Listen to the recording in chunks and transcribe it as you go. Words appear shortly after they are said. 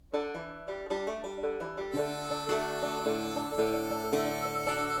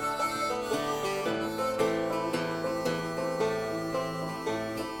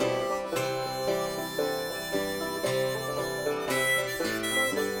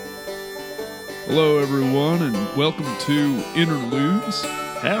Hello, everyone, and welcome to Interludes.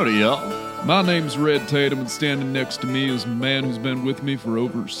 Howdy, y'all. My name's Red Tatum, and standing next to me is a man who's been with me for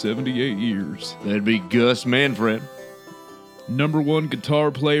over 78 years. That'd be Gus Manfred. Number one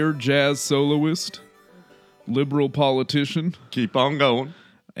guitar player, jazz soloist, liberal politician, Keep on going.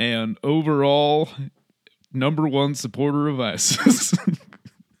 and overall number one supporter of ISIS.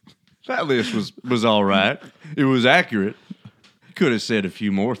 That list was all right. It was accurate. Could have said a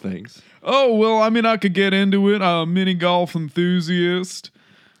few more things. Oh, well, I mean, I could get into it. I'm a mini golf enthusiast.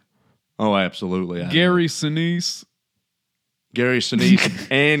 Oh, absolutely. Gary Sinise. Gary Sinise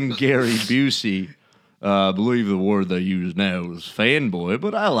and Gary Busey. I believe the word they use now is fanboy,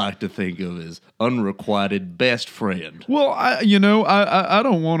 but I like to think of as unrequited best friend. Well, I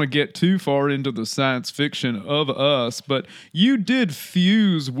don't want to get too far into the science fiction of us, but you did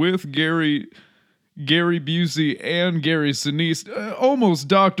fuse with Gary Busey and Gary Sinise, almost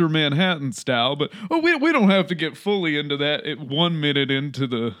Dr. Manhattan style, but we don't have to get fully into that at 1 minute into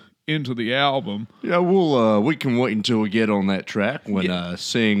the album. Yeah, we can wait until we get on that track when I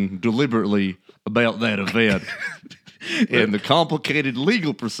sing deliberately about that event and the complicated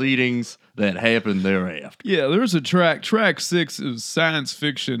legal proceedings that happened thereafter. Yeah, there's a track. Track 6 is science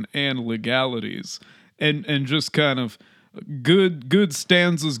fiction and legalities, and just kind of good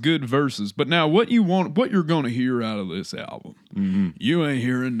stanzas, good verses. But now, what you're going to hear out of this album, you ain't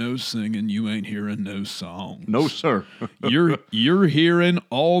hearing no singing, you ain't hearing no songs. No, sir. you're hearing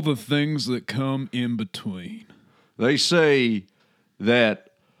all the things that come in between. They say that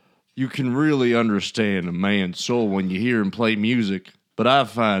you can really understand a man's soul when you hear him play music, but I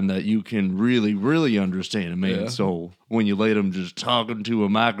find that you can really, really understand a man's soul when you let him just talking to a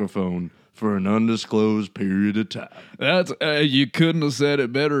microphone for an undisclosed period of time. That's you couldn't have said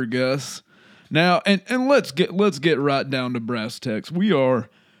it better, Gus. Now, and let's get right down to brass tacks. We are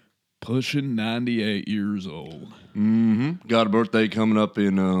pushing 98 years old. Mm-hmm. Got a birthday coming up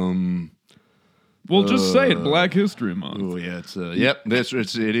in Well, just say it, Black History Month. Oh yeah,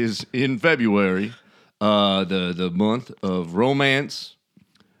 it is in February, the month of romance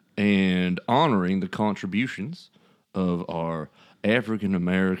and honoring the contributions of our African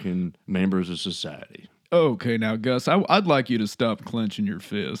American members of society. Okay, now Gus, I'd like you to stop clenching your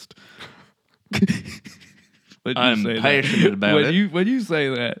fist. I'm passionate about it. When you say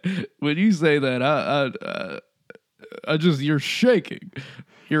that, I just you're shaking.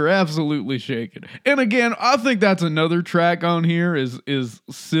 You're absolutely shaking. And again, I think that's another track on here is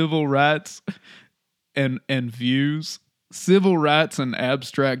civil rights and views. Civil rights and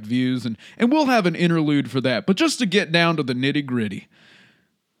abstract views, and we'll have an interlude for that. But just to get down to the nitty-gritty,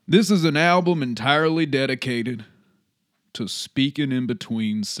 this is an album entirely dedicated to speaking in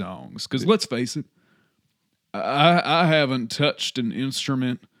between songs. Because let's face it, I haven't touched an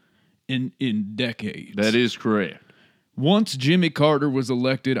instrument in decades. That is correct. Once Jimmy Carter was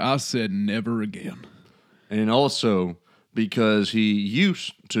elected, I said never again. And also because he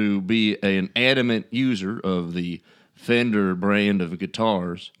used to be an adamant user of the Fender brand of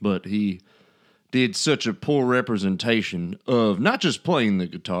guitars, but he did such a poor representation of not just playing the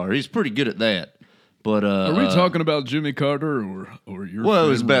guitar. He's pretty good at that. But are we talking about Jimmy Carter or your? Well, it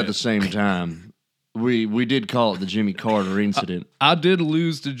was about the same time. We did call it the Jimmy Carter incident. I did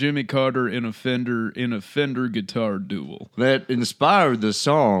lose to Jimmy Carter in a Fender guitar duel. That inspired the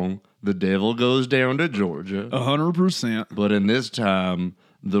song "The Devil Goes Down to Georgia." 100%. But in this time,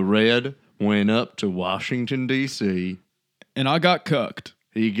 the Red went up to Washington D.C. and I got cucked.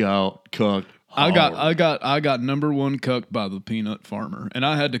 He got cucked hard. I got number one cucked by the peanut farmer, and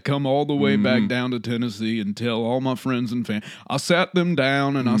I had to come all the way back down to Tennessee and tell all my friends and family. I sat them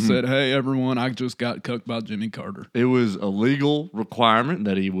down and I said, "Hey, everyone, I just got cucked by Jimmy Carter." It was a legal requirement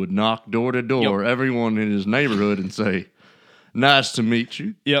that he would knock door to door, everyone in his neighborhood, and say, "Nice to meet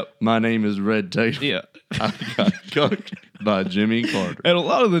you. Yep. My name is Red Tatum. Yeah. I got cucked by Jimmy Carter." And a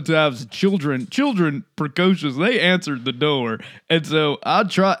lot of the times, children precocious, they answered the door, and so I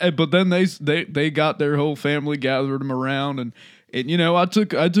tried. But then they got their whole family, gathered them around, and I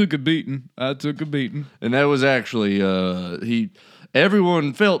took a beating. And that was actually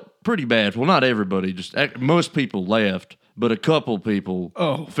everyone felt pretty bad. Well, not everybody, just most people left, but a couple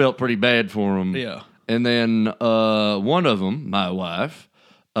people felt pretty bad for him. Yeah. And then one of them, my wife,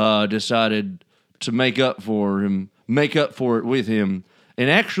 decided to make up for it with him and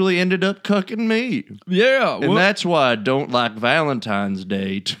actually ended up cucking me. Yeah. And that's why I don't like Valentine's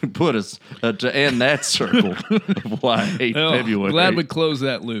Day to put us to end that circle of why I hate February. Glad we closed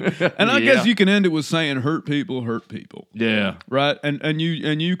that loop. And I guess you can end it with saying hurt people. Yeah. Right? And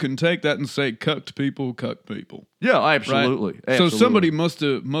you can take that and say cucked people. Yeah, absolutely. Right? Absolutely. So somebody must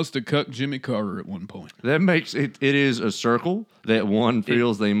have cucked Jimmy Carter at one point. That makes it is a circle that one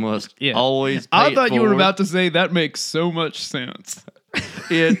feels they must always pay I thought you were forward. about to say that makes so much sense.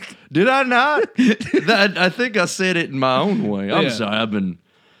 Did I not? I think I said it in my own way. I'm sorry. I've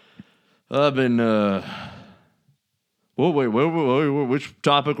been wait, which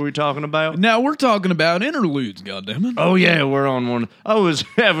topic are we talking about? Now we're talking about interludes, goddammit. Oh yeah, we're on one. I was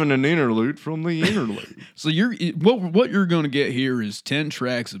having an interlude from the interlude. So what you're going to get here is 10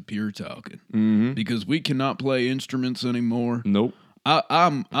 tracks of pure talking, because we cannot play instruments anymore. Nope.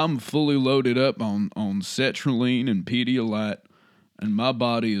 I'm fully loaded up on sertraline and Pedialyte, and my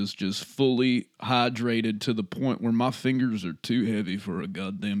body is just fully hydrated to the point where my fingers are too heavy for a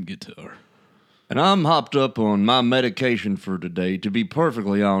goddamn guitar. And I'm hopped up on my medication for today. To be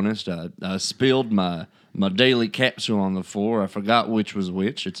perfectly honest, I spilled my daily capsule on the floor. I forgot which was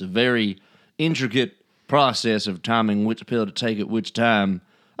which. It's a very intricate process of timing which pill to take at which time.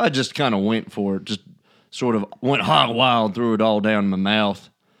 I just kind of went for it. Just sort of went hog wild, threw it all down my mouth.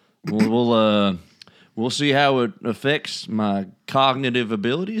 We'll see how it affects my cognitive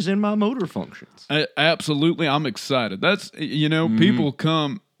abilities and my motor functions. Absolutely, I'm excited. That's people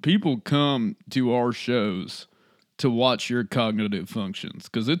come to our shows to watch your cognitive functions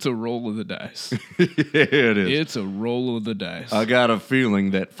because it's a roll of the dice. Yeah, it is. It's a roll of the dice. I got a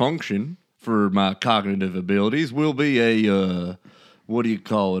feeling that function for my cognitive abilities will be a what do you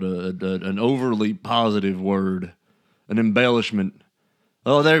call it? An overly positive word, an embellishment.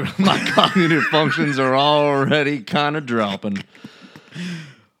 Oh, there, my cognitive functions are already kind of dropping.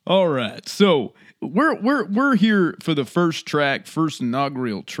 All right, so we're here for the first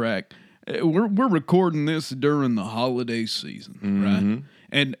inaugural track. We're recording this during the holiday season, right?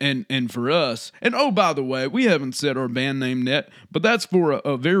 And for us, and oh, by the way, we haven't said our band name yet, but that's for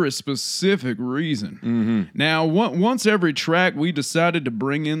a very specific reason. Now, once every track, we decided to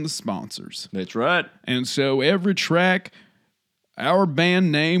bring in the sponsors. That's right. And so every track, our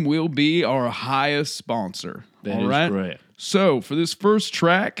band name will be our highest sponsor. That all is right? correct. So for this first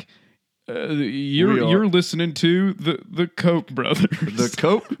track, you're listening to the Koch brothers. The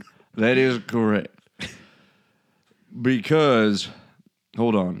Koch? That is correct. Because,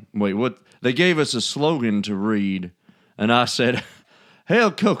 hold on, wait, what? They gave us a slogan to read, and I said,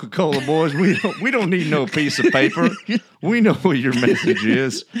 "Hell, Coca-Cola boys, we don't need no piece of paper. We know what your message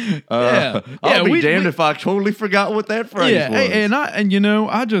is." I'll be damned if I totally forgot what that phrase was.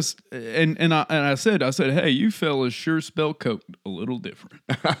 I said, "Hey, you fellas sure spell Coke a little different."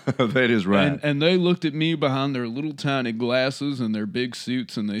 That is right. And they looked at me behind their little tiny glasses and their big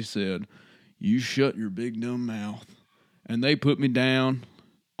suits, and they said, "You shut your big dumb mouth." And they put me down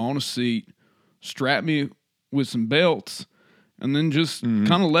on a seat, strapped me with some belts, and then just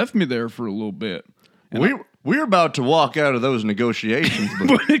kind of left me there for a little bit. And we're about to walk out of those negotiations,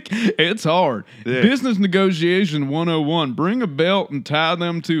 but it's hard. Yeah. Business negotiation 101. Bring a belt and tie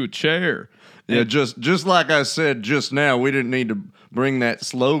them to a chair. Yeah, just like I said just now, we didn't need to bring that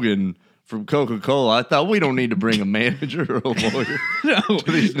slogan from Coca-Cola. I thought we don't need to bring a manager or a lawyer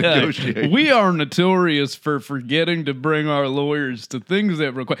to these negotiations. We are notorious for forgetting to bring our lawyers to things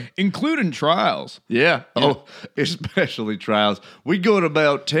that require, including trials. Yeah. Oh, especially trials. We go to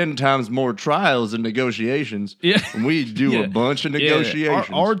about 10 times more trials than negotiations. Yeah. And we do a bunch of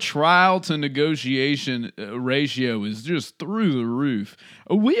negotiations. Our trial to negotiation ratio is just through the roof.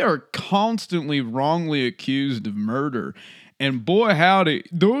 We are constantly wrongly accused of murder. And boy, howdy,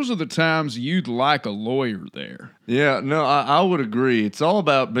 those are the times you'd like a lawyer there. Yeah, no, I would agree. It's all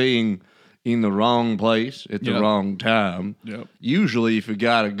about being in the wrong place at the wrong time. Yep. Usually, if you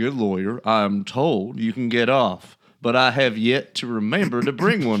got a good lawyer, I'm told you can get off. But I have yet to remember to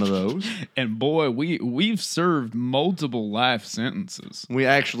bring one of those. And boy, we've served multiple life sentences. We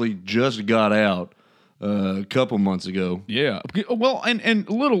actually just got out a couple months ago. Yeah. Well, and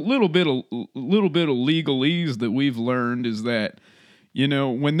little bit of legalese that we've learned is that,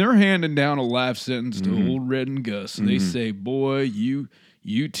 when they're handing down a life sentence to old Red and Gus, they say, "Boy, you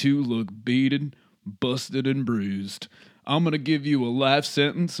two look beaten, busted, and bruised. I'm going to give you a life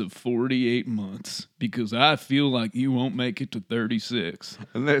sentence of 48 months because I feel like you won't make it to 36.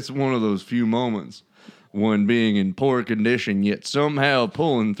 And that's one of those few moments one being in poor condition, yet somehow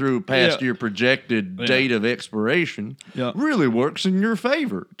pulling through past Yeah. your projected Yeah. date of expiration Yeah. really works in your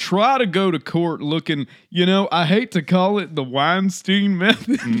favor. Try to go to court looking, I hate to call it the Weinstein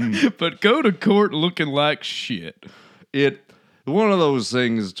method, but go to court looking like shit. One of those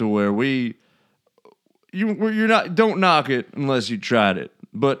things to where don't knock it unless you tried it.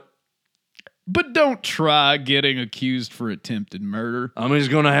 But don't try getting accused for attempted murder. I mean, it's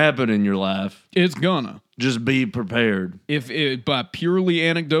going to happen in your life. It's gonna. Just be prepared. If it, by purely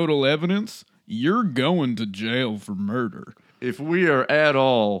anecdotal evidence, you're going to jail for murder. If we are at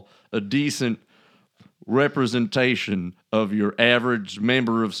all a decent representation of your average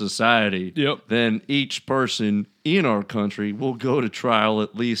member of society, Yep. then each person in our country will go to trial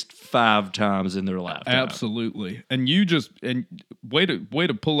at least 5 times in their lifetime. Absolutely. And way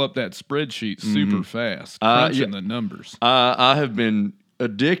to pull up that spreadsheet super fast, crunching the numbers. I have been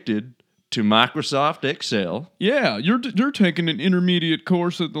addicted to Microsoft Excel. Yeah, you're taking an intermediate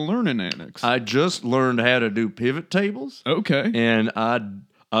course at the Learning Annex. I just learned how to do pivot tables, Okay. and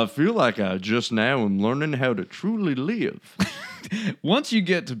I feel like I just now am learning how to truly live. Once you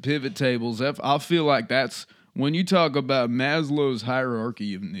get to pivot tables, I feel like that's when you talk about Maslow's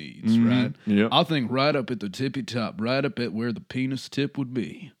hierarchy of needs, right? Yep. I think right up at the tippy top, right up at where the penis tip would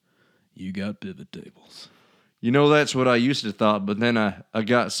be, you got pivot tables. That's what I used to thought, but then I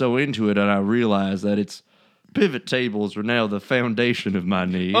got so into it and I realized that pivot tables are now the foundation of my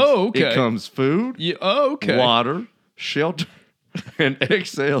needs. Oh, okay. It comes food, Yeah. Oh, okay. water, shelter, and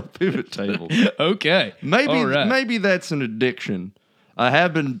Excel pivot tables. Okay. All right. Maybe that's an addiction. I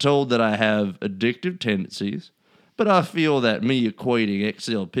have been told that I have addictive tendencies, but I feel that me equating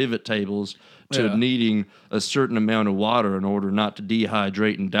Excel pivot tables to Yeah. needing a certain amount of water in order not to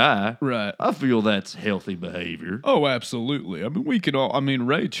dehydrate and die, Right. I feel that's healthy behavior. Oh, absolutely. I mean, we could all. I mean,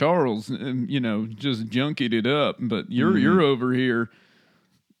 Ray Charles, just junkied it up, but you're over here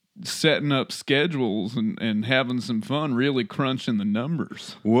setting up schedules and having some fun, really crunching the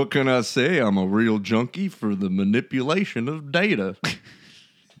numbers. What can I say? I'm a real junkie for the manipulation of data.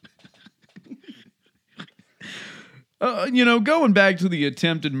 Going back to the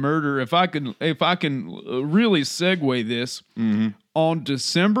attempted murder, if I can really segue this, on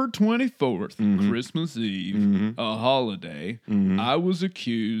December 24th, Christmas Eve, a holiday, I was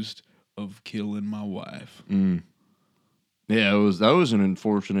accused of killing my wife Yeah, that was an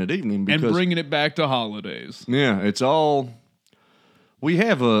unfortunate evening because and bringing it back to holidays. yeah, it's all. We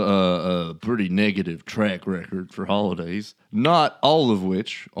have a pretty negative track record for holidays, not all of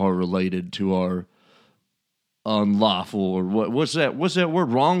which are related to our unlawful or what's that word,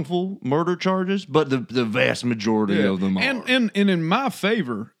 wrongful murder charges, but the vast majority of them are. And in my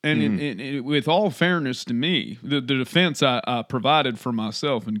favor, and in with all fairness to me, the defense I provided for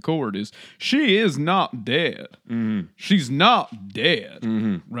myself in court is she is not dead. She's not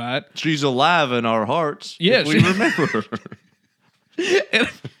dead, right? She's alive in our hearts. Yeah, if we remember her.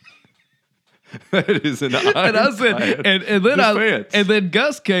 That is an And I said, defense. and then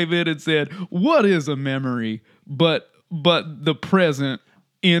Gus came in and said, "What is a memory but the present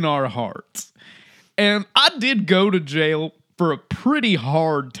in our hearts?" And I did go to jail for a pretty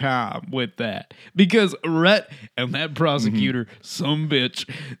hard time with that because and that prosecutor, some bitch,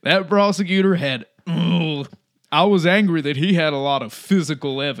 that prosecutor had. I was angry that he had a lot of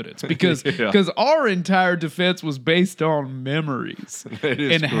physical evidence because our entire defense was based on memories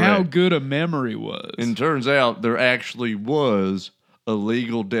and how correct. good a memory was. And turns out there actually was a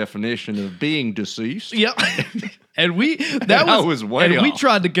legal definition of being deceased. Yeah. And we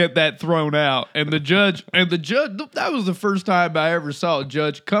tried to get that thrown out. And the judge, that was the first time I ever saw a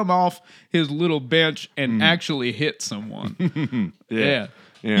judge come off his little bench and actually hit someone. Yeah.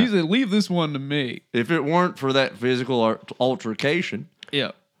 He said, "Leave this one to me." If it weren't for that physical altercation,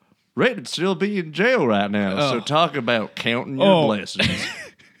 Yeah. Red would still be in jail right now. So talk about counting your blessings.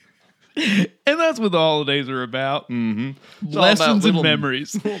 And that's what the holidays are about. It's all Lessons about and little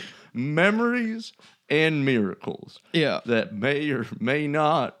memories. Memories and miracles. Yeah. That may or may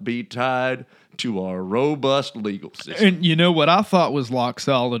not be tied to our robust legal system. And you know what I thought was lock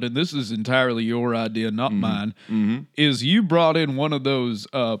solid, and this is entirely your idea, not mine, is you brought in one of those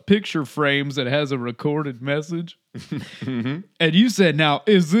picture frames that has a recorded message. And you said, "Now,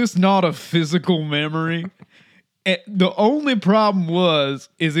 is this not a physical memory?" And the only problem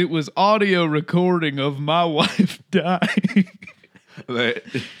is it was audio recording of my wife dying.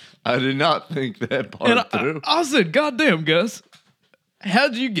 I did not think that part And through. I said, "God damn, Gus,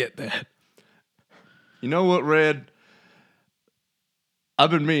 how'd you get that?" You know what, Red? I've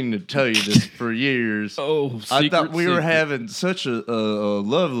been meaning to tell you this for years. I thought we were having such a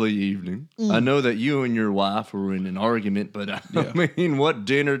lovely evening. I know that you and your wife were in an argument, but I mean, what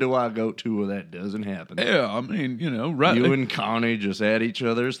dinner do I go to where that doesn't happen? Yeah, I mean, right. You and Connie just at each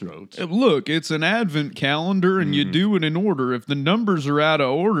other's throats. Look, it's an advent calendar, and you do it in order. If the numbers are out of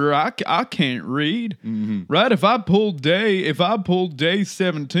order, I can't read. Right? If I pull day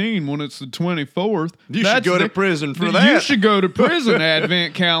 17 when it's the 24th, you should go to prison for that. You should go to prison, advent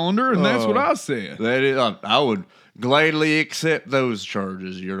calendar, and that's what I said. That is, I would gladly accept those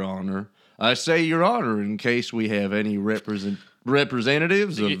charges, Your Honor. I say Your Honor in case we have any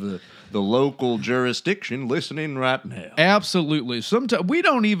representatives of the local jurisdiction listening right now. Absolutely. Sometimes we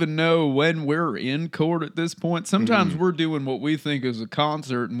don't even know when we're in court at this point. Sometimes we're doing what we think is a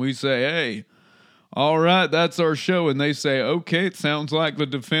concert, and we say, hey, all right, that's our show. And they say, okay, it sounds like the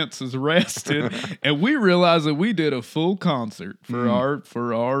defense is rested. And we realize that we did a full concert for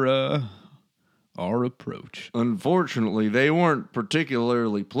our approach. Unfortunately, they weren't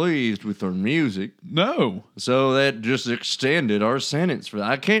particularly pleased with our music. No. So that just extended our sentence for that.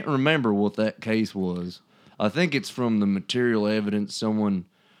 I can't remember what that case was. I think it's from the material evidence someone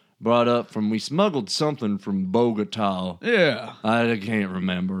brought up from, we smuggled something from Bogota. Yeah. I can't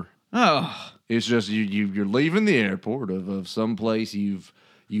remember. Oh. It's just you're leaving the airport of some place you've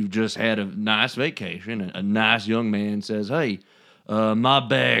just had a nice vacation, and a nice young man says, hey, my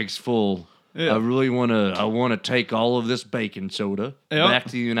bag's full. Yeah. I want to take all of this baking soda back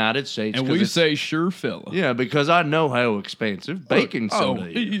to the United States. And we say, sure, fella. Yeah, because I know how expensive baking soda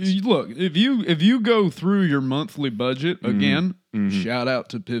is. Look, if you go through your monthly budget, again, shout out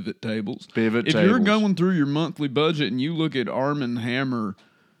to Pivot Tables. If you're going through your monthly budget and you look at Arm & Hammer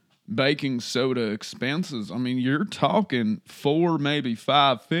baking soda expenses, I mean, you're talking 4, maybe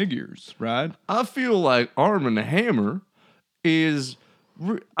 5 figures, right? I feel like Arm & Hammer is...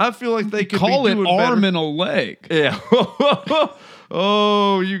 I feel like they could call be it doing arm better. and a leg. Yeah.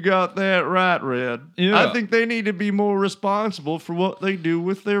 Oh, you got that right, Red. Yeah. I think they need to be more responsible for what they do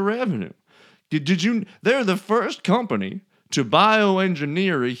with their revenue. Did you? They're the first company to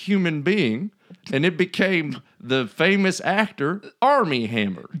bioengineer a human being, and it became the famous actor Armie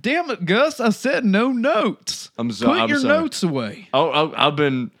Hammer. Damn it, Gus! I said no notes. I'm sorry. Put your notes away. Oh, I've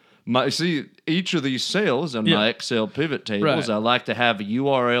been. See, each of these cells on my Excel pivot tables, I like to have a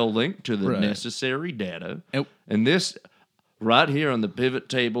URL link to the necessary data. And this right here on the pivot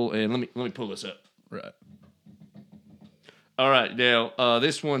table, and let me pull this up. Right. All right, now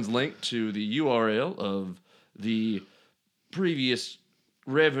this one's linked to the URL of the previous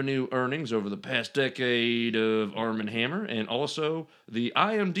revenue earnings over the past decade of Arm & Hammer, and also the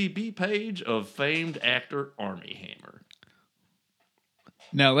IMDb page of famed actor Armie Hammer.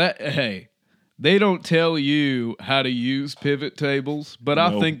 Now they don't tell you how to use pivot tables, but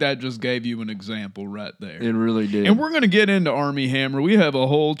I think that just gave you an example right there. It really did. And we're going to get into Armie Hammer. We have a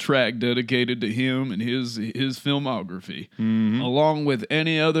whole track dedicated to him and his filmography, along with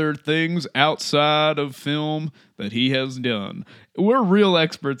any other things outside of film that he has done. We're real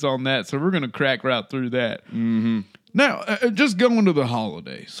experts on that, so we're going to crack right through that. Now, just going to the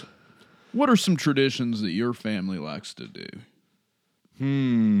holidays. What are some traditions that your family likes to do?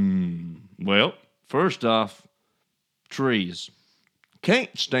 Well, first off, trees. Can't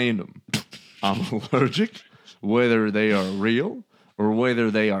stand them. I'm allergic, whether they are real or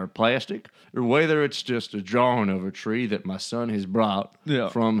whether they are plastic or whether it's just a drawing of a tree that my son has brought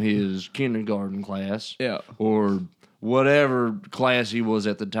from his kindergarten class or whatever class he was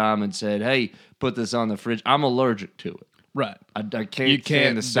at the time and said, hey, put this on the fridge. I'm allergic to it. Right. I can't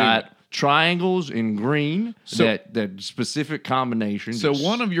stand the sight. Triangles in green, that specific combination. So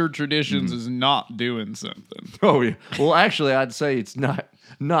one of your traditions is not doing something. Oh, yeah. Well, actually, I'd say it's not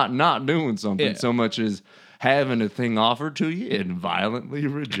doing something so much as having a thing offered to you and violently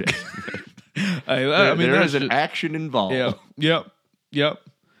rejecting it. There is an action involved. Yep.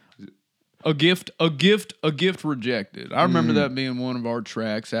 A gift rejected. I remember that being one of our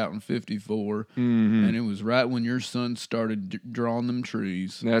tracks out in 54, and it was right when your son started drawing them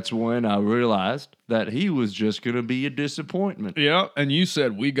trees. That's when I realized that he was just going to be a disappointment. Yeah, and you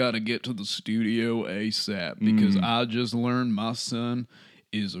said, we got to get to the studio ASAP, because I just learned my son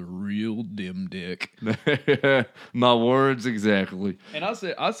is a real dim dick. My words exactly. And I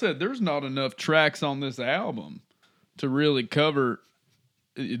said, there's not enough tracks on this album to really cover...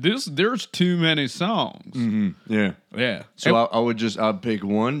 There's too many songs. Yeah. So I'd pick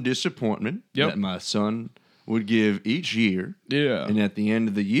one disappointment that my son would give each year. Yeah. And at the end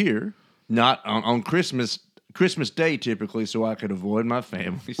of the year, not on Christmas Day typically, so I could avoid my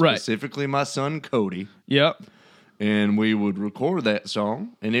family, specifically my son Cody. Yep. and we would record that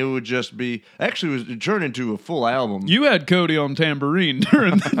song, and it would just be actually it would turn into a full album. You had Cody on tambourine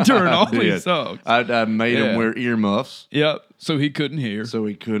during all these songs. I made him wear earmuffs. Yep, so he couldn't hear. So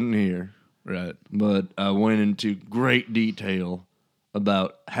he couldn't hear. Right. But I went into great detail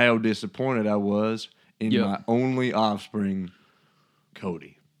about how disappointed I was in my only offspring,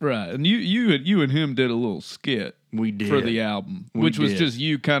 Cody. Right, and you and him did a little skit. We did for the album, which was just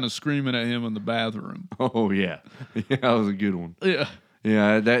you kind of screaming at him in the bathroom. Oh yeah, yeah, that was a good one. Yeah,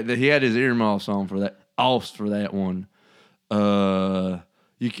 yeah. That he had his earmuffs on for that. Offs for that one.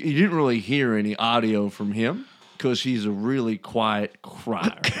 You didn't really hear any audio from him because he's a really quiet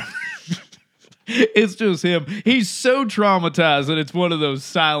crier. It's just him. He's so traumatized that it's one of those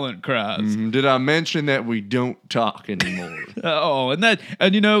silent cries. Mm-hmm. Did I mention that we don't talk anymore? and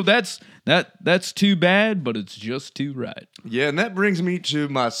that's too bad, but it's just too right. Yeah, and that brings me to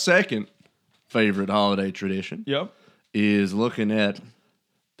my second favorite holiday tradition. Yep. Is looking at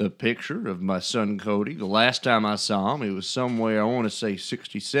the picture of my son Cody. The last time I saw him, it was somewhere, I want to say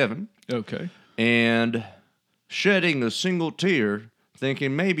 67. Okay. And shedding a single tear,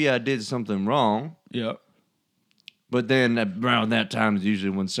 thinking maybe I did something wrong. Yep. But then around that time is usually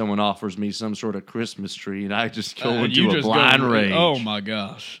when someone offers me some sort of Christmas tree, and I just go into a blind rage. Oh my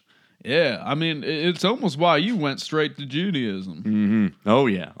gosh. Yeah, I mean, it's almost why you went straight to Judaism. Mm-hmm. Oh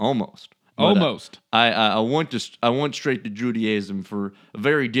yeah, almost. Almost. I went straight to Judaism for a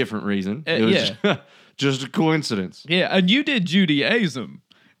very different reason. It was just a coincidence. Yeah, and you did Judaism,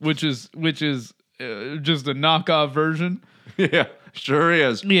 which is just a knockoff version. Yeah, sure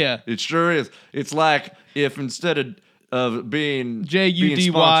is. Yeah, it sure is. It's like if instead of being Judyazim,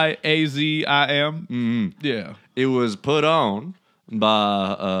 yeah, it was put on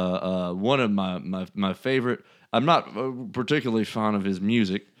by one of my favorite. I'm not particularly fond of his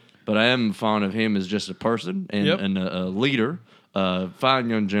music, but I am fond of him as just a person and a leader. Fine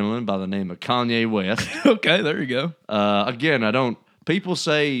young gentleman by the name of Kanye West. Okay, there you go. Again, I don't. People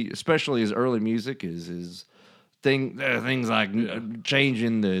say, especially his early music, is things like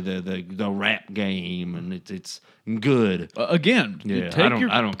changing the rap game, and it's good. Again, yeah,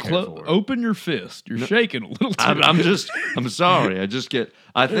 I don't care for it. Open your fist. You're shaking a little. I'm sorry.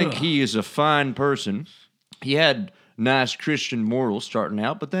 I think he is a fine person. He had nice Christian morals starting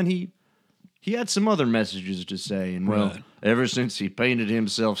out, but then he had some other messages to say, and ever since he painted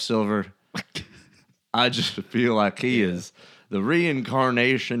himself silver, I just feel like he is the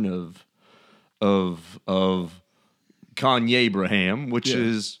reincarnation of Kanye Abraham, which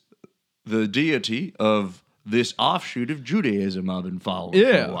is the deity of this offshoot of Judaism I've been following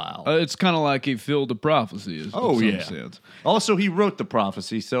for a while. It's kind of like he filled the prophecy. Sense. Also, he wrote the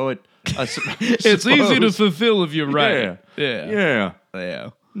prophecy, so it's easy to fulfill if you write. Yeah.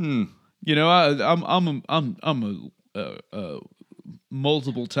 You know, I'm a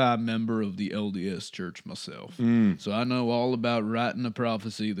multiple time member of the LDS Church myself, so I know all about writing a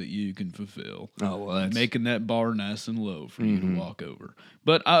prophecy that you can fulfill. Oh well, that's making that bar nice and low for you to walk over.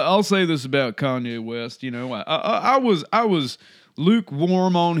 But I'll say this about Kanye West. You know, I was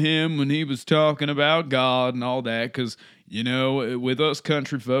lukewarm on him when he was talking about God and all that, because you know, with us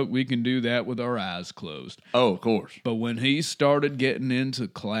country folk, we can do that with our eyes closed. Oh, of course. But when he started getting into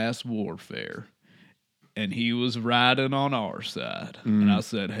class warfare, and he was riding on our side, and I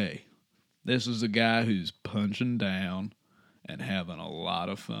said, hey, this is a guy who's punching down and having a lot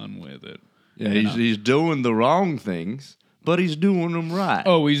of fun with it. Yeah, he's doing the wrong things, but he's doing them right.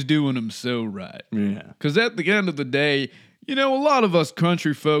 Oh, he's doing them so right. Yeah. Because at the end of the day, you know, a lot of us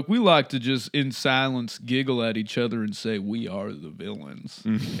country folk, we like to just in silence giggle at each other and say we are the villains.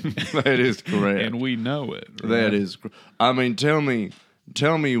 That is correct. And we know it. Right? That is. I mean, tell me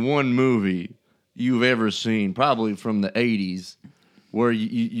one movie you've ever seen, probably from the 80s, where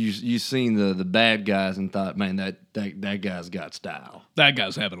you seen the bad guys and thought, man, that guy's got style. That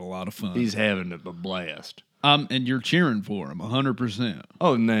guy's having a lot of fun. He's having a blast. And you're cheering for him 100%.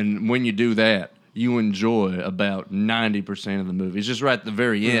 Oh, and then when you do that, you enjoy about 90% of the movie. It's just right at the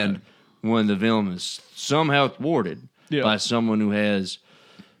very end when the villain is somehow thwarted by someone who has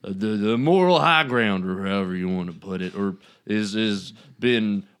the moral high ground, or however you want to put it, or is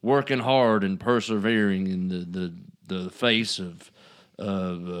been working hard and persevering in the face of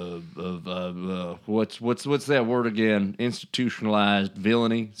what's that word again? Institutionalized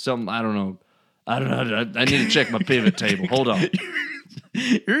villainy. Something I don't know. I need to check my pivot table. Hold on.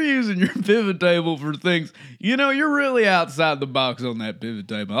 You're using your pivot table for things. You know, you're really outside the box on that pivot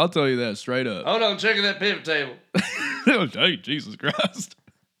table. I'll tell you that straight up. Hold on, checking that pivot table. Hey, Jesus Christ.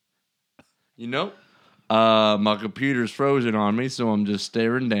 You know, my computer's frozen on me, so I'm just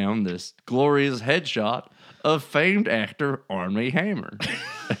staring down this glorious headshot of famed actor Armie Hammer.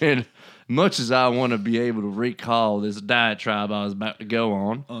 And much as I want to be able to recall this diatribe I was about to go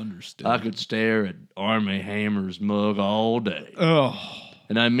on, Understood. I could stare at Armie Hammer's mug all day. Oh,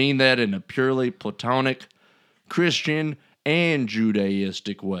 And I mean that in a purely platonic, Christian, and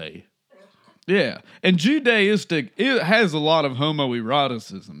Judaistic way. yeah. And Judaistic, it has a lot of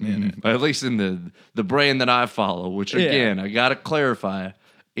homoeroticism in it. At least in the brand that I follow, which again, I got to clarify,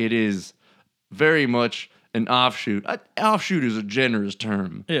 it is very much an offshoot. Offshoot is a generous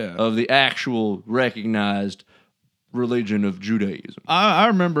term of the actual recognized religion of Judaism. I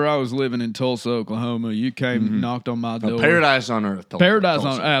remember I was living in Tulsa, Oklahoma. You came, knocked on my door. Paradise on earth. Paradise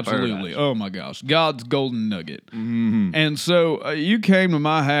on absolutely. Paradise. Oh my gosh, God's golden nugget. And so you came to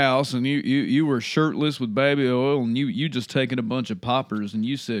my house, and you were shirtless with baby oil, and you just taking a bunch of poppers, and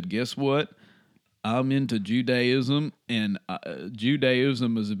you said, "Guess what? I'm into Judaism, and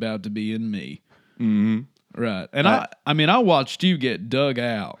Judaism is about to be in me." Right. And I mean, I watched you get dug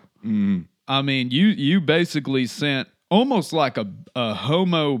out. I mean, you basically sent almost like a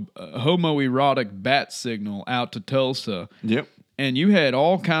homoerotic bat signal out to Tulsa. Yep. And you had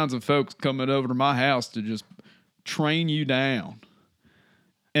all kinds of folks coming over to my house to just train you down.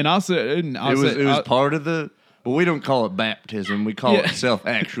 And I said, it was part of the. Well, we don't call it baptism. We call it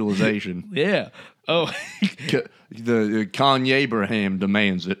self-actualization. Yeah. Oh. the Kanye Abraham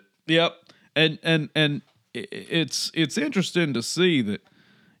demands it. Yep. And it's interesting to see that,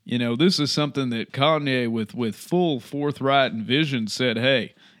 you know, this is something that Kanye, with full forthright and vision, said,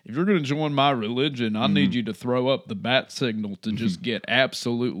 "Hey, if you're going to join my religion, I need you to throw up the bat signal to just get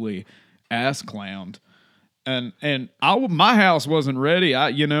absolutely ass clowned." And my house wasn't ready.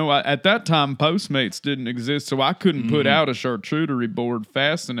 At that time, Postmates didn't exist, so I couldn't put out a charcuterie board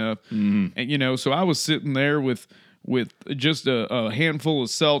fast enough. And so I was sitting there with just a handful of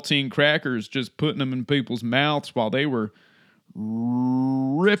saltine crackers, just putting them in people's mouths while they were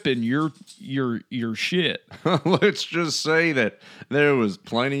ripping your shit. Let's just say that there was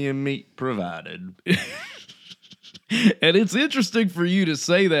plenty of meat provided. And it's interesting for you to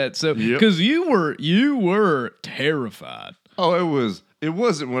say that, so because you were terrified. Oh, it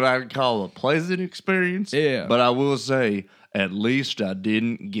wasn't what I'd call a pleasant experience. Yeah, but I will say, at least I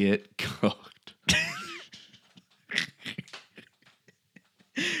didn't get cooked.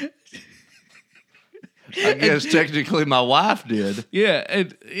 I guess technically my wife did. Yeah,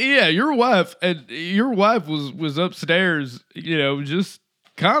 and your wife was upstairs, just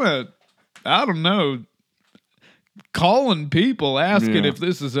kind of, I don't know, calling people, asking if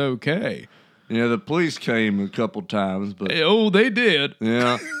this is okay. Yeah, the police came a couple times, but they did.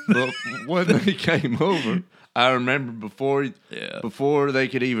 Yeah, but when they came over, I remember before they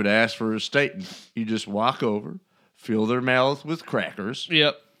could even ask for a statement, you just walk over, fill their mouth with crackers.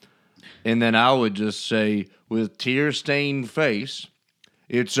 Yep. And then I would just say, with tear-stained face,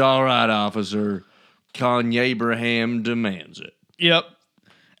 "It's all right, officer. Kanye Abraham demands it." Yep.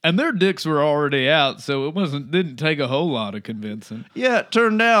 And their dicks were already out, so didn't take a whole lot of convincing. Yeah, it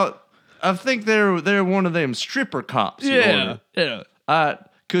turned out, I think they're one of them stripper cops. Yeah.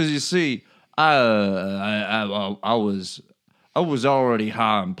 Because you see, I was already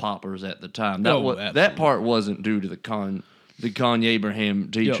high on poppers at the time. That part wasn't due to the Kanye Abraham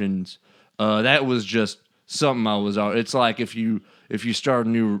teachings. That was just something I was. It's like if you start a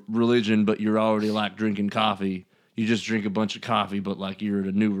new religion, but you're already like drinking coffee. You just drink a bunch of coffee, but like you're at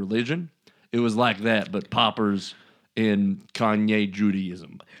a new religion. It was like that, but poppers in Kanye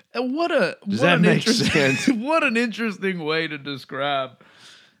Judaism. Does that make sense? What an interesting way to describe.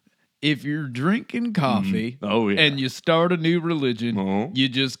 If you're drinking coffee and you start a new religion, you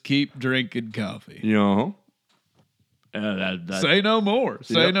just keep drinking coffee. Say no more.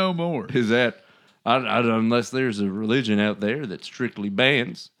 Say no more. Is that unless there's a religion out there that strictly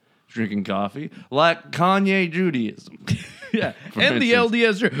bans drinking coffee, like Kanye Judaism. Yeah, and the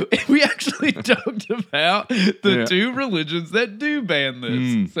LDS. We actually talked about the two religions that do ban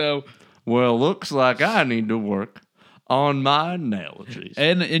this. So, well, looks like I need to work on my analogies.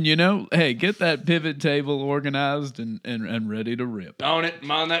 And hey, get that pivot table organized and ready to rip. On it. I'm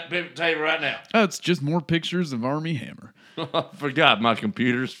on that pivot table right now. Oh, it's just more pictures of Armie Hammer. I forgot my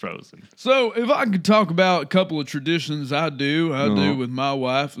computer's frozen. So if I could talk about a couple of traditions I do with my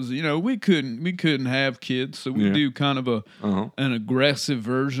wife is, we couldn't have kids, so we do kind of an aggressive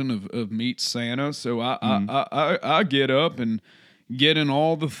version of Meet Santa. So I get up and get in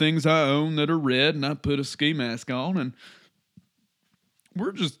all the things I own that are red, and I put a ski mask on, and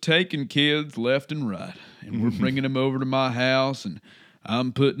we're just taking kids left and right, and we're bringing them over to my house, and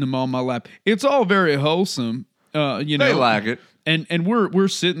I'm putting them on my lap. It's all very wholesome. They like it. And we're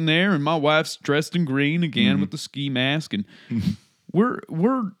sitting there, and my wife's dressed in green again with the ski mask, and we're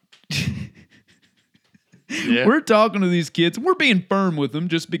we're talking to these kids. We're being firm with them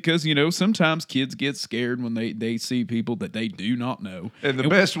just because, sometimes kids get scared when they see people that they do not know. And the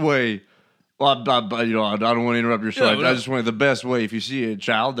best way, well, I don't want to interrupt your story. Yeah, I just want the best way, if you see a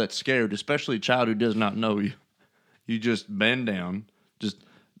child that's scared, especially a child who does not know you, you just bend down, just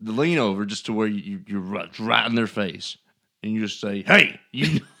lean over just to where you're right in their face. And you just say, hey,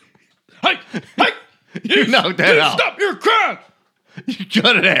 you hey, you knock that out. Stop your crying. You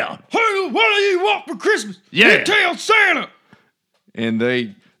cut it out. Hey, what do you want for Christmas? Yeah. You tell Santa. And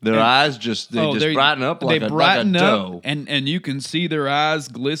their eyes just brighten up like a dough. And you can see their eyes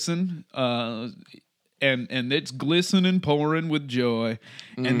glisten, and it's glistening, pouring with joy.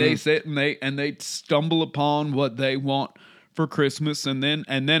 And they sit and they stumble upon what they want for Christmas. And then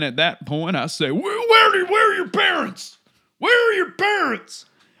at that point, I say, where are your parents? Where are your parents?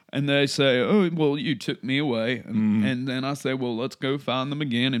 And they say, oh, well, you took me away. And then I say, well, let's go find them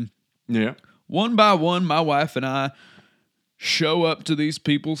again. And one by one, my wife and I show up to these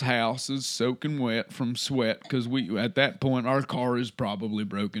people's houses soaking wet from sweat because at that point, our car is probably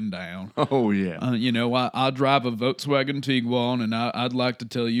broken down. Oh, yeah. I drive a Volkswagen Tiguan, and I'd like to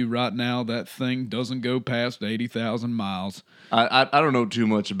tell you right now that thing doesn't go past 80,000 miles. I don't know too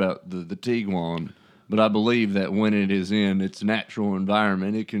much about the Tiguan, but I believe that when it is in its natural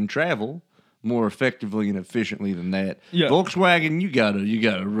environment, it can travel more effectively and efficiently than that. Yeah. Volkswagen, you gotta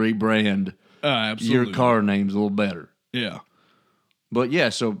rebrand absolutely. your car names a little better. Yeah. But yeah,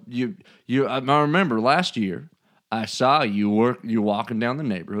 so I remember last year I saw you walking down the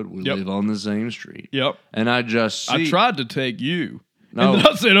neighborhood. We live on the same street. Yep. And I tried to take you. No. And then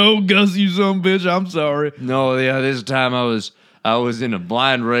I said, "Oh, Gus, you son of a bitch, I'm sorry." No, yeah, this time I was in a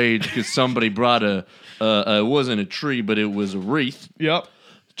blind rage because somebody brought it wasn't a tree, but it was a wreath. Yep.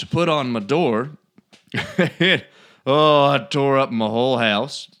 To put on my door. Oh, I tore up my whole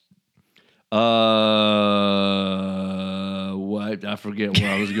house. I forget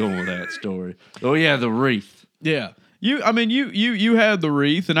where I was going with that story. Oh yeah, the wreath. Yeah. You had the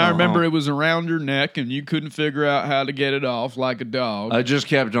wreath, and I remember it was around your neck, and you couldn't figure out how to get it off like a dog. I just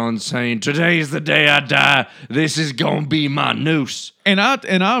kept on saying, "Today's the day I die. This is gonna be my noose." And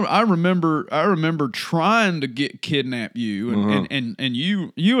I remember trying to kidnap you, and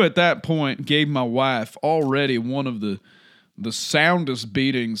you at that point gave my wife already one of the soundest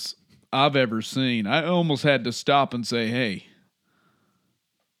beatings I've ever seen. I almost had to stop and say, "Hey,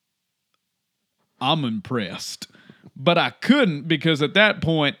 I'm impressed." But I couldn't because at that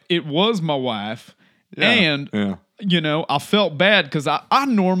point, it was my wife. And, I felt bad because I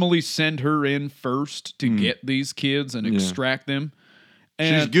normally send her in first to get these kids and extract them.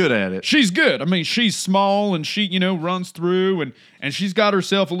 And she's good at it. She's good. I mean, she's small and she, runs through and she's got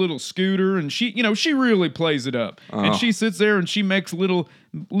herself a little scooter and she really plays it up. And she sits there and she makes little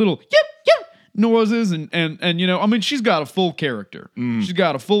yip noises and she's got a full character. She's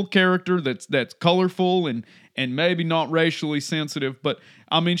got a full character that's colorful and maybe not racially sensitive, but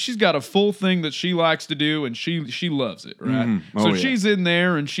she's got a full thing that she likes to do and she loves it, right? So she's in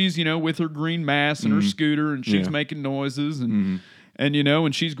there and she's, with her green mask and her scooter and she's making noises and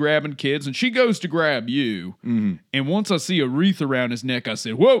and she's grabbing kids and she goes to grab you. And once I see a wreath around his neck, I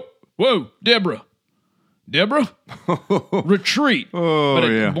said, whoa, Deborah, retreat.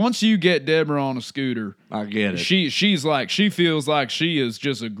 But once you get Deborah on a scooter, I get it. She feels like she is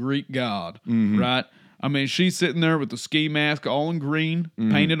just a Greek god, right? She's sitting there with the ski mask all in green,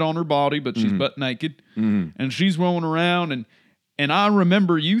 painted on her body, but she's butt naked, and she's rolling around. And I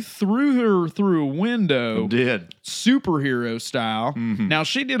remember you threw her through a window, superhero style. Now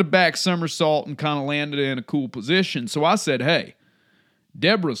she did a back somersault and kind of landed in a cool position. So I said, "Hey,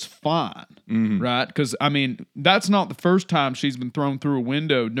 Deborah's fine." Right? Because, that's not the first time she's been thrown through a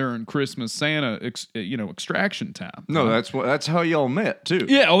window during Christmas Santa, extraction time. No, right? That's how y'all met, too.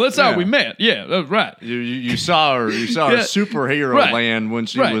 Yeah, well, that's how we met. Yeah, that's right. You saw her superhero land when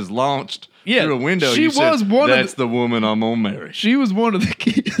she was launched through a window. She was that's the woman I'm going to marry. She was one of the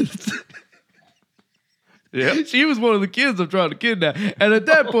kids. Yeah, she was one of the kids I'm trying to kidnap. And at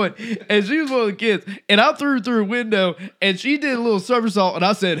that point, and she was one of the kids, and I threw her through a window, and she did a little somersault, and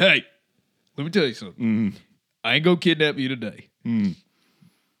I said, "Hey, let me tell you something. I ain't gonna kidnap you today,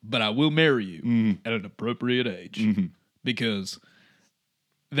 but I will marry you at an appropriate age because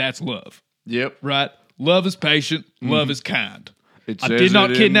that's love." Yep. Right? Love is patient. Love is kind. I did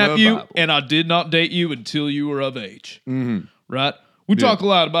not kidnap you, and I did not date you until you were of age. Right? We talk a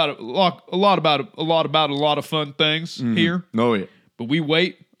lot about a lot of fun things here. Oh yeah. But we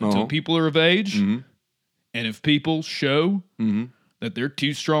wait until people are of age, And if people show Mm-hmm. that they're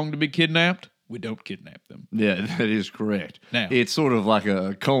too strong to be kidnapped, we don't kidnap them. Yeah, that is correct. Now- it's sort of like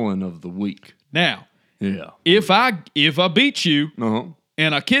a Cohen of the week. Now, Yeah. if I beat you Uh-huh.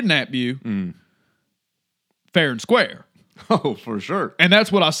 and I kidnap you, Mm. fair and square. Oh, for sure. And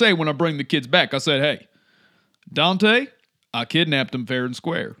that's what I say when I bring the kids back. I said, hey, Dante, I kidnapped him fair and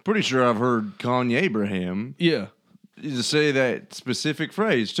square. Pretty sure I've heard Kanye Abraham Yeah, say that specific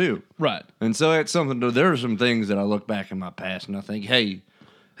phrase too. right. And so that's something there are some things that I look back in my past and I think, hey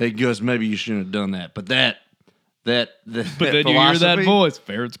Gus, maybe you shouldn't have done that. But that But then you hear that voice,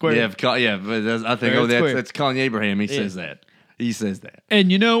 fair and square. Yeah, but I think, Fair and square. that's Kanye Abraham. He says that. He says that.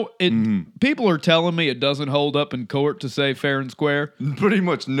 And you know, people are telling me it doesn't hold up in court to say fair and square. Pretty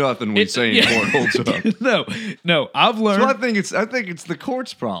much nothing we say in court holds up. No, I've learned. So I think it's the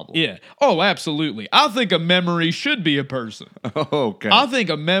court's problem. Yeah. Oh, absolutely. I think a memory should be a person. Okay. I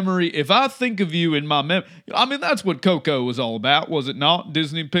think a memory, if I think of you in my memory, I mean, that's what Coco was all about, was it not?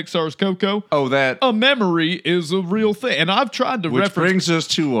 Disney Pixar's Coco? Oh, that. A memory is a real thing. And I've tried to Which reference brings us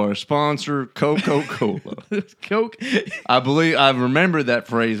to our sponsor, Coca-Cola. Coke. I remember that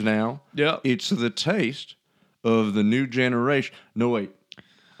phrase now. Yeah. It's the taste of the new generation. No, wait.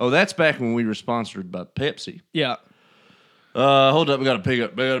 Oh, that's back when we were sponsored by Pepsi. Yeah. Hold up. We got to pick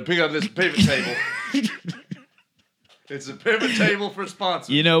up this pivot table. It's a pivot table for sponsors.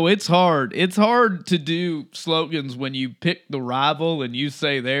 You know, it's hard. It's hard to do slogans when you pick the rival and you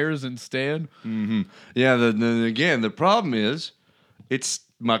say theirs instead. Yeah, again, the problem is it's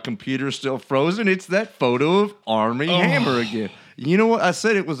my computer's still frozen. It's that photo of Army Hammer again. You know what? I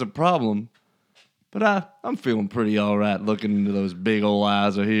said it was a problem, but I'm feeling pretty all right looking into those big old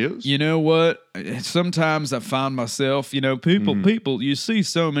eyes of his. You know what? Sometimes I find myself, people, you see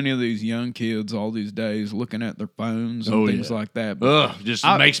so many of these young kids all these days looking at their phones and things like that. But Just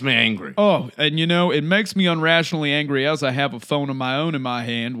makes me angry. and it makes me unrationally angry as I have a phone of my own in my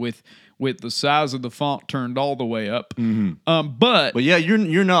hand with the size of the font turned all the way up. But yeah,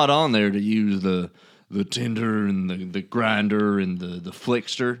 you're not on there to use the Tinder and the Grinder and the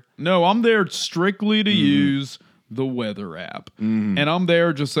Flickster. no, I'm there strictly to use the weather app, and I'm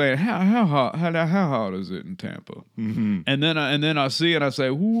there just saying how hot is it in Tampa, and then I see it and I say,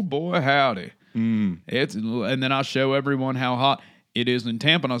 "Ooh boy, howdy!" It's and then I show everyone how hot it is in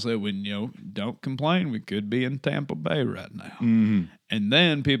Tampa, and I say, "Well, don't complain. We could be in Tampa Bay right now." And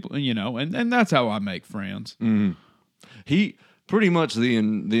then people, and that's how I make friends. He pretty much the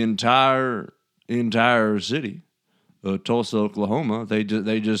entire city, Tulsa, Oklahoma. They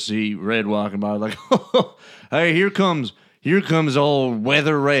just see Red walking by like, hey, here comes old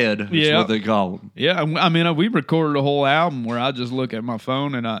Weather Red. That's what they call him. Yeah, I mean, we recorded a whole album where I just look at my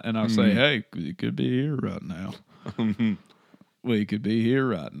phone and I say, "Hey, you could be here right now." We could be here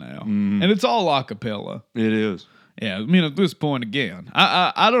right now, and it's all a cappella. It is. Yeah, I mean, at this point again,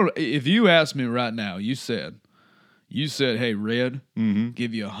 I don't. If you asked me right now, you said, "Hey, Red,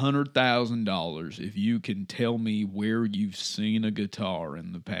 give you $100,000 if you can tell me where you've seen a guitar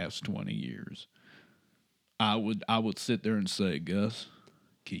in the past 20 years." I would sit there and say, "Gus,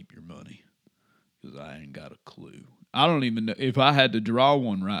 keep your money, because I ain't got a clue. I don't even know if I had to draw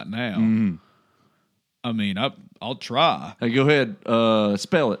one right now. I mean, I'll try." Hey, go ahead.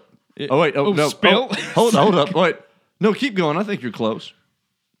 Spell it. No. Spell. Hold up. Wait. No, keep going. I think you're close.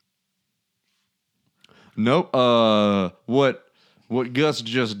 Nope. What Gus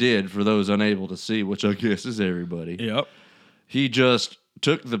just did, for those unable to see, which I guess is everybody. Yep. He just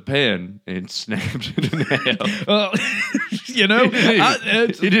took the pen and snapped it in half. You know,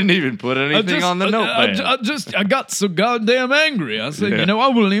 He didn't even put anything on the notepad. I got so goddamn angry. I said, Yeah. I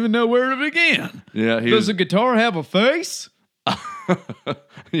wouldn't even know where to begin. Yeah, Does a guitar have a face?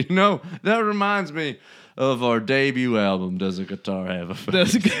 That reminds me of our debut album, Does a Guitar Have a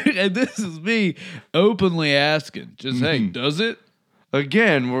Face? And this is me openly asking, just, hey, does it?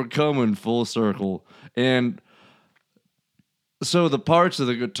 Again, we're coming full circle. And so the parts of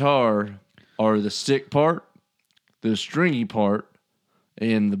the guitar are the stick part, the stringy part,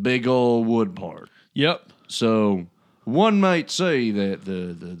 and the big old wood part. Yep. So one might say that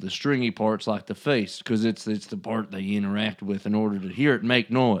the stringy part's like the face, because it's the part they interact with in order to hear it make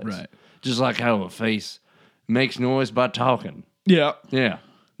noise. Right. Just like how a face makes noise by talking. Yeah. Yeah.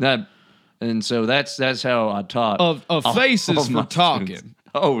 And so that's how I taught. Of faces all for my talking. students.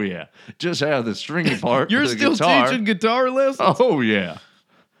 Oh yeah. Just how the stringy part. You're of the still guitar, teaching guitar lessons? Oh yeah.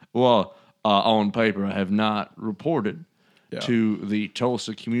 Well, on paper, I have not reported to the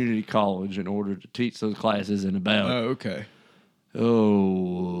Tulsa Community College in order to teach those classes in about Oh, okay.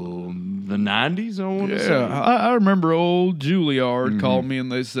 the 90s, I want to Yeah, say. I remember old Juilliard called me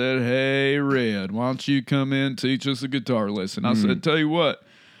and they said, "Hey, Red, why don't you come in, teach us a guitar lesson?" I said, "Tell you what,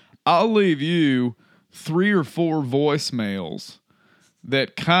 I'll leave you 3 or 4 voicemails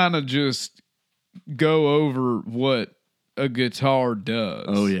that kind of just go over what a guitar does."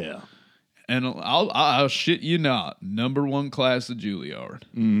 Oh, yeah. And I'll shit you not, number 1 class of Juilliard.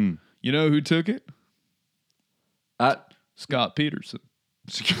 Mm-hmm. You know who took it? Scott Peterson.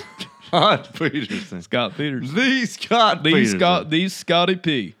 Scott Peterson. Scott Peterson. The Scotty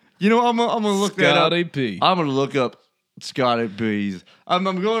P. You know, I'm gonna look that up. Scotty P. I'm gonna look up Scotty P's. I'm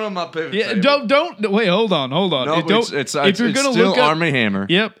going on my pivot. Yeah, table. don't wait. Hold on. No, it's if you're gonna still look up, Army Hammer.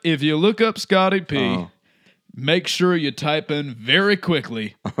 Yep. If you look up Scotty P, Oh. make sure you type in very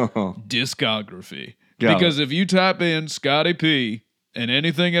quickly discography. Got Because if you type in Scotty P and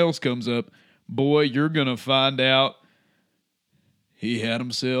anything else comes up, boy, you're gonna find out he had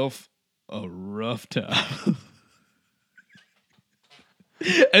himself a rough time.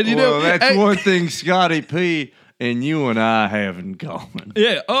 And that's one thing Scotty P and you and I have in common.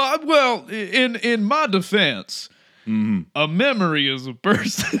 Yeah. Well, in my defense, a memory is a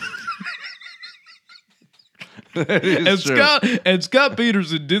person. That is true. Scott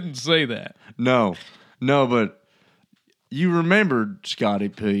Peterson didn't say that. No, but you remembered Scotty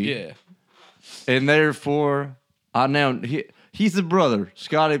P. Yeah. And therefore, he's a brother.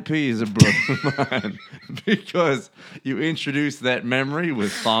 Scotty P is a brother of mine because you introduced that memory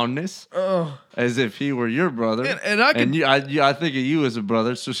with fondness, as if he were your brother. And I can, I think of you as a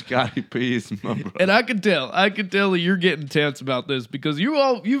brother, so Scotty P is my brother. and I can tell that you're getting tense about this because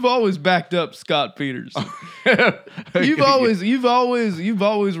you've always backed up Scott Peterson. You've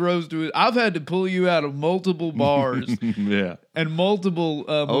always rose to it. I've had to pull you out of multiple bars. Yeah. And multiple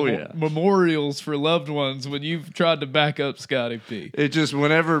memorials for loved ones when you've tried to back up Scotty P. It just,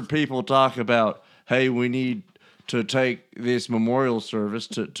 whenever people talk about, hey, we need to take this memorial service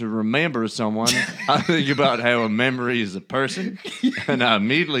to remember someone, I think about how a memory is a person, and I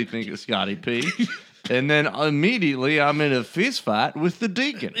immediately think of Scotty P. And then immediately I'm in a fist fight with the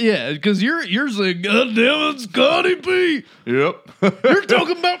deacon. Yeah, because you're saying, "God damn it, Scotty P! Yep. You're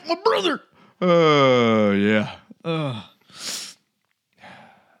talking about my brother." Yeah.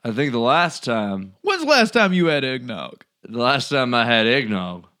 I think the last time When's the last time you had eggnog? I had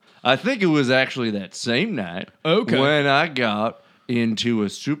eggnog, I think it was actually that same night. Okay. When I got into a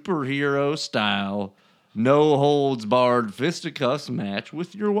superhero style, no holds barred fisticuffs match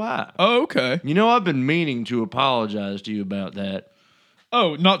with your wife. Oh, okay. You know, I've been meaning to apologize to you about that.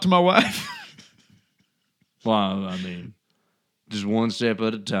 Oh, not to my wife? Well, I mean, just one step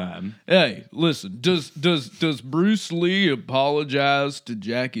at a time. Hey, listen, does Bruce Lee apologize to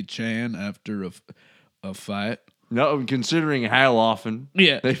Jackie Chan after a fight? No, considering how often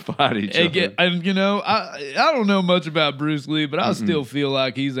they fight each other. And you know, I don't know much about Bruce Lee, but I still feel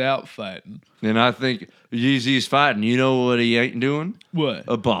like he's out fighting. And I think he's fighting. You know what he ain't doing? What?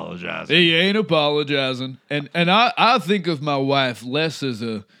 Apologizing. He ain't apologizing. And I think of my wife less as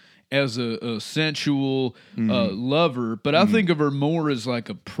a sensual lover, but I think of her more as like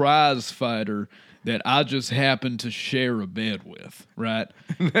a prize fighter that I just happen to share a bed with, right?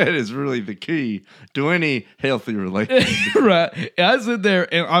 That is really the key to any healthy relationship. Right. I sit there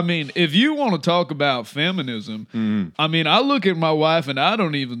and I mean, if you want to talk about feminism, I mean, I look at my wife and I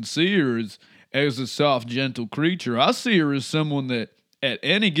don't even see her as a soft, gentle creature. I see her as someone that at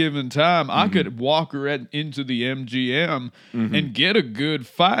any given time, I could walk her into the MGM and get a good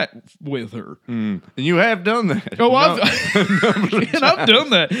fight with her. And you have done that. Oh, I've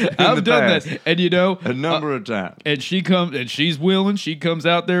done that. I've done that. And you know, a number of times. And she comes and she's willing. She comes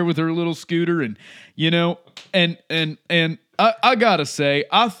out there with her little scooter, and you know, and I gotta say,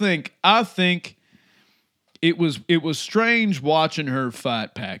 I think it was strange watching her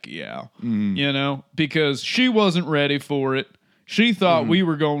fight Pacquiao. You know, because she wasn't ready for it. She thought we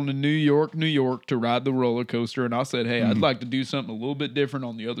were going to New York to ride the roller coaster. And I said, hey, I'd like to do something a little bit different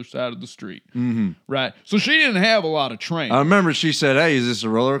on the other side of the street. Right. So she didn't have a lot of training. I remember she said, hey, is this a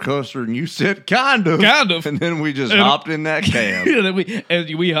roller coaster? And you said, kind of. Kind of. And then we just hopped in that cab.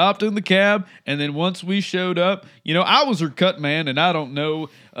 and we hopped in the cab. And then once we showed up, you know, I was her cut man. And I don't know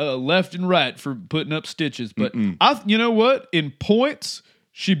left and right for putting up stitches. But you know what? In points,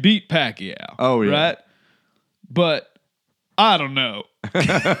 she beat Pacquiao. Oh, yeah. Right. But I don't know.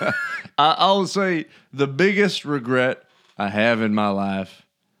 I'll say the biggest regret I have in my life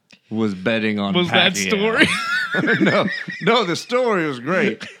was betting on Was Pacquiao. that story? No, the story was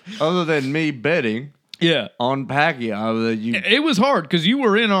great. Other than me betting Yeah. on Pacquiao, It was hard because you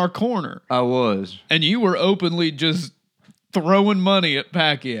were in our corner I was. and you were openly just throwing money at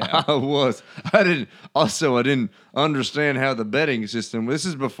Pacquiao. I was. I didn't understand how the betting system. This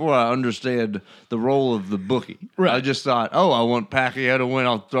is before I understand the role of the bookie. Right. I just thought, oh, I want Pacquiao to win.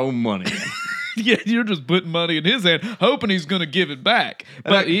 I'll throw money. Yeah, you're just putting money in his hand, hoping he's going to give it back.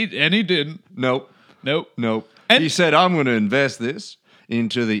 But he didn't. Nope. Nope. And he said, I'm going to invest this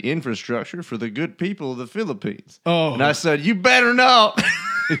into the infrastructure for the good people of the Philippines. Oh. And I said, you better not.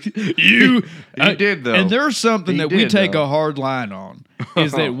 He did, though. And there's something He that we did, take though. a hard line on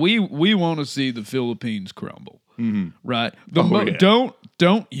is that we want to see the Philippines crumble, right? Yeah.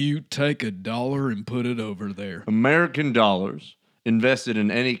 Don't you take $1 and put it over there? American dollars invested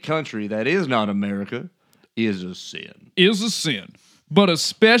in any country that is not America is a sin. Is a sin, but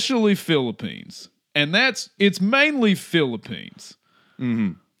especially Philippines, and it's mainly Philippines.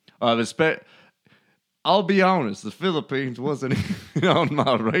 I'll be honest, the Philippines wasn't even on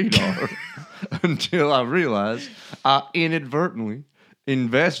my radar until I realized I inadvertently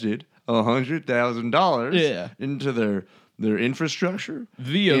invested $100,000 into their infrastructure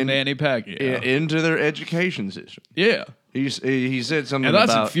Via Manny Pacquiao. into their education system. Yeah. He said something And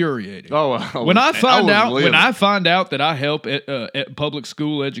that's about infuriating. when I find out that I help at public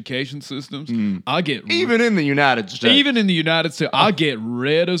school education systems, I get even in the United States, I get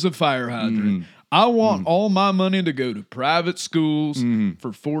red as a fire hydrant. I want all my money to go to private schools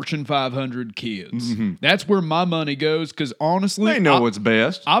for Fortune 500 kids. That's where my money goes because honestly, they know what's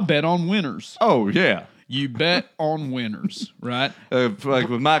best. I bet on winners. Oh yeah, You bet on winners, right? like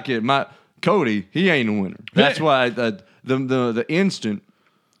with my kid, Cody, he ain't a winner. That's why the instant.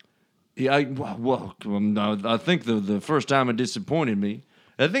 Yeah, I think the first time it disappointed me,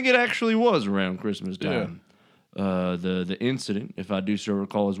 I think it actually was around Christmas time. The incident, if I do so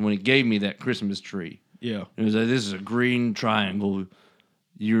recall, is when he gave me that Christmas tree. Yeah. It was like, this is a green triangle.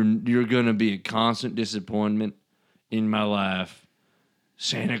 You're gonna be a constant disappointment in my life.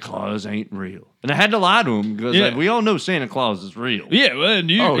 Santa Claus ain't real, and I had to lie to him because like, we all know Santa Claus is real. Yeah, well,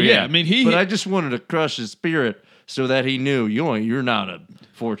 and you, I mean, But I just wanted to crush his spirit so that he knew you're not a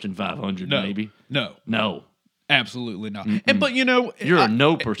Fortune 500, maybe. No. Absolutely not. But you're a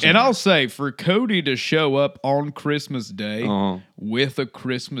no percent. And I'll say for Cody to show up on Christmas Day with a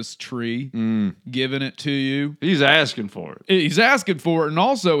Christmas tree, giving it to you, he's asking for it. He's asking for it, and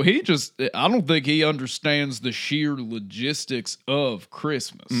also I don't think he understands the sheer logistics of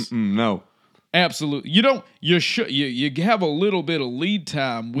Christmas. No. Absolutely. You have a little bit of lead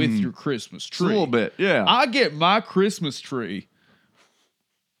time with your Christmas tree. A little bit, yeah. I get my Christmas tree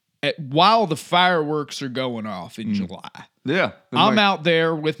while the fireworks are going off in July. Yeah. I'm out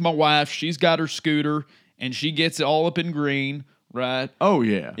there with my wife. She's got her scooter, and she gets it all up in green, right? Oh,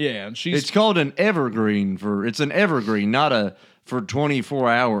 yeah. Yeah, and It's called an evergreen it's an evergreen, not a for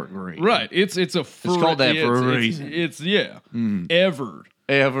 24-hour green. Right. It's called that for a reason.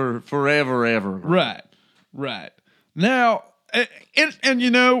 Forever. Right. Now, and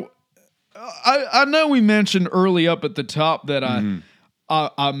I know we mentioned early up at the top that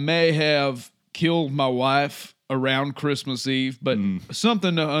I may have killed my wife around Christmas Eve, but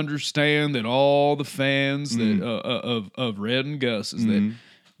something to understand that all the fans of Red and Gus is that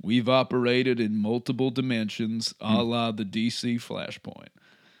we've operated in multiple dimensions, a la the DC Flashpoint.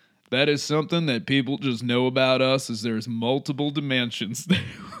 That is something that people just know about us, is there's multiple dimensions that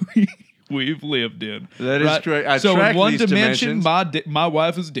we've lived in. That is correct. So in one dimension, my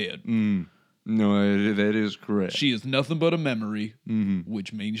wife is dead. No, that is correct. She is nothing but a memory,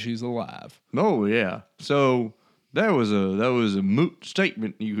 which means she's alive. Oh yeah. So that was a moot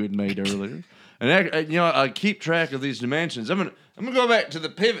statement you had made earlier, and I keep track of these dimensions. I'm gonna go back to the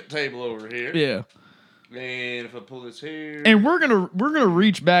pivot table over here. Yeah. And if I pull this here, and we're gonna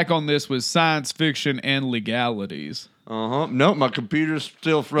reach back on this with science fiction and legalities. Nope, my computer's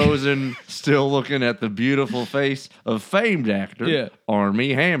still frozen, still looking at the beautiful face of famed actor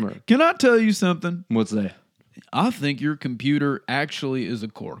Armie Hammer. Can I tell you something? What's that? I think your computer actually is a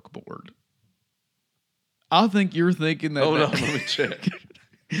corkboard. I think you're thinking that. Hold on, let me check.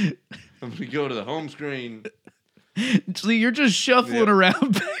 I'm going to go to the home screen. See, you're just shuffling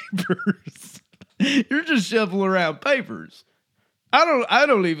around papers. You're just shuffling around papers. I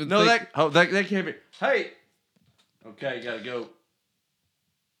don't even think. That can't be. Hey. Okay, you gotta go.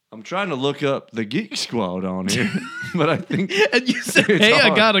 I'm trying to look up the Geek Squad on here, but I think. And you said, "Hey, I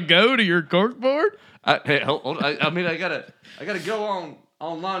gotta go to your corkboard." Hey, hold. I gotta go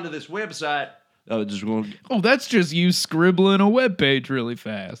online to this website. That's just you scribbling a web page really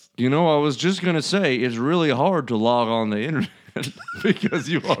fast. I was just gonna say it's really hard to log on the internet because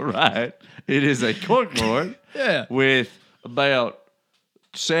you are right. It is a corkboard. Yeah. With about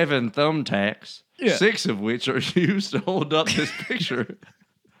 7 thumbtacks, Yeah. 6 of which are used to hold up this picture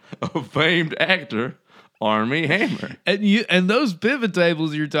of famed actor Armie Hammer. And those pivot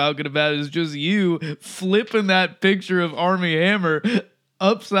tables you're talking about is just you flipping that picture of Armie Hammer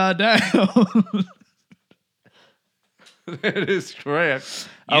upside down. That is correct.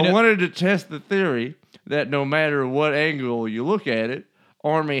 You know- I wanted to test the theory that no matter what angle you look at it,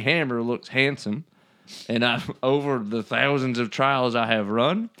 Armie Hammer looks handsome. And over the thousands of trials I have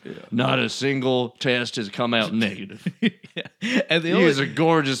run, not a single test has come out negative. And He is a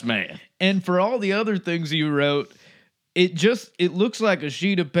gorgeous man. And for all the other things you wrote, it looks like a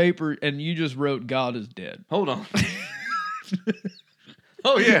sheet of paper and you just wrote God is dead. Hold on.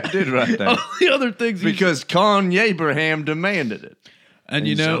 Oh, yeah, I did write that. All the other things Because Con Abraham demanded it. and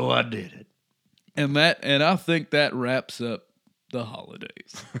you know, so I did it. and I think that wraps up the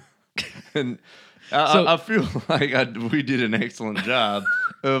holidays. And So- I feel like we did an excellent job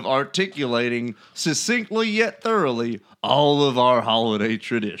of articulating succinctly yet thoroughly all of our holiday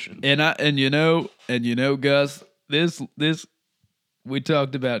traditions. And you know, Gus, this we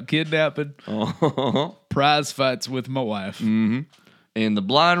talked about kidnapping, prize fights with my wife. And the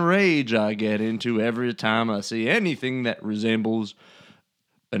blind rage I get into every time I see anything that resembles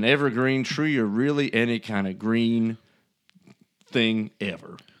an evergreen tree or really any kind of green thing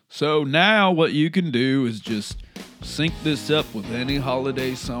ever. So now what you can do is just sync this up with any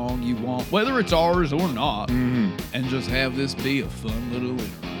holiday song you want, whether it's ours or not, and just have this be a fun little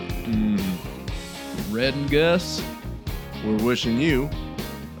interlude. Red and Gus, We're wishing you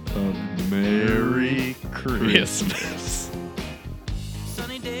a Merry Christmas.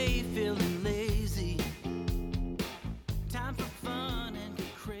 Sunny day, feeling lazy. Time for